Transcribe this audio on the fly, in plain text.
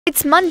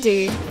It's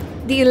Monday,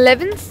 the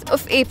 11th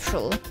of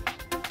April.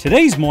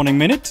 Today's Morning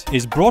Minute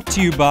is brought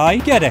to you by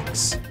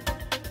GetX.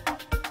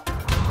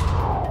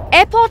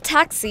 Airport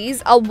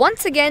taxis are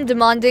once again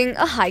demanding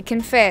a hike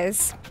in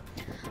fares.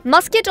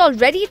 Muscat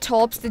already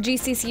tops the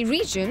GCC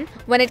region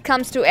when it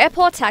comes to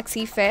airport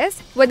taxi fares,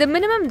 where the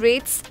minimum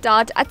rates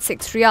start at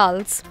 6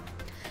 riyals.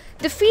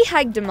 The fee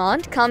hike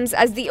demand comes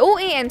as the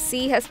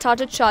OAMC has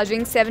started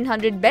charging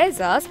 700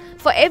 bezas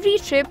for every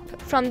trip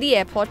from the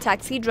airport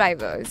taxi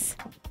drivers.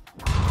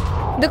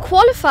 The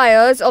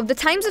qualifiers of the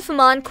Times of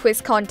Oman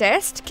quiz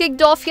contest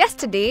kicked off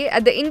yesterday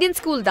at the Indian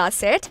school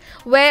Daset,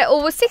 where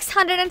over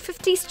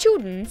 650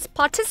 students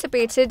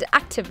participated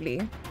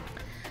actively.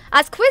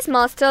 As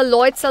quizmaster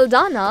Lloyd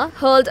Saldana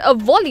hurled a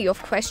volley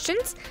of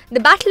questions, the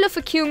battle of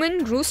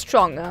acumen grew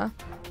stronger.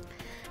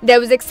 There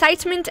was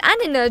excitement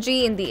and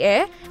energy in the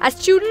air as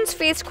students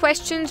faced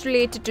questions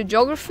related to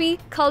geography,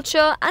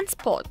 culture and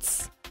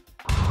sports.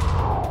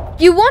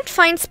 You won't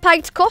find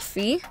spiked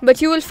coffee,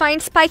 but you will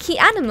find spiky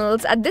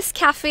animals at this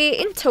cafe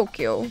in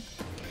Tokyo.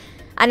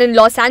 And in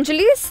Los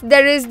Angeles,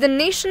 there is the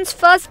nation's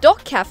first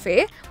dog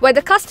cafe where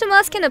the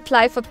customers can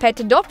apply for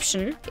pet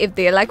adoption if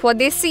they like what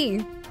they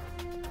see.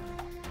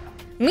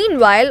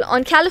 Meanwhile,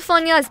 on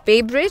California's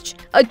Bay Bridge,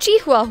 a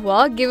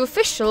Chihuahua gave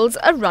officials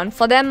a run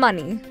for their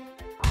money.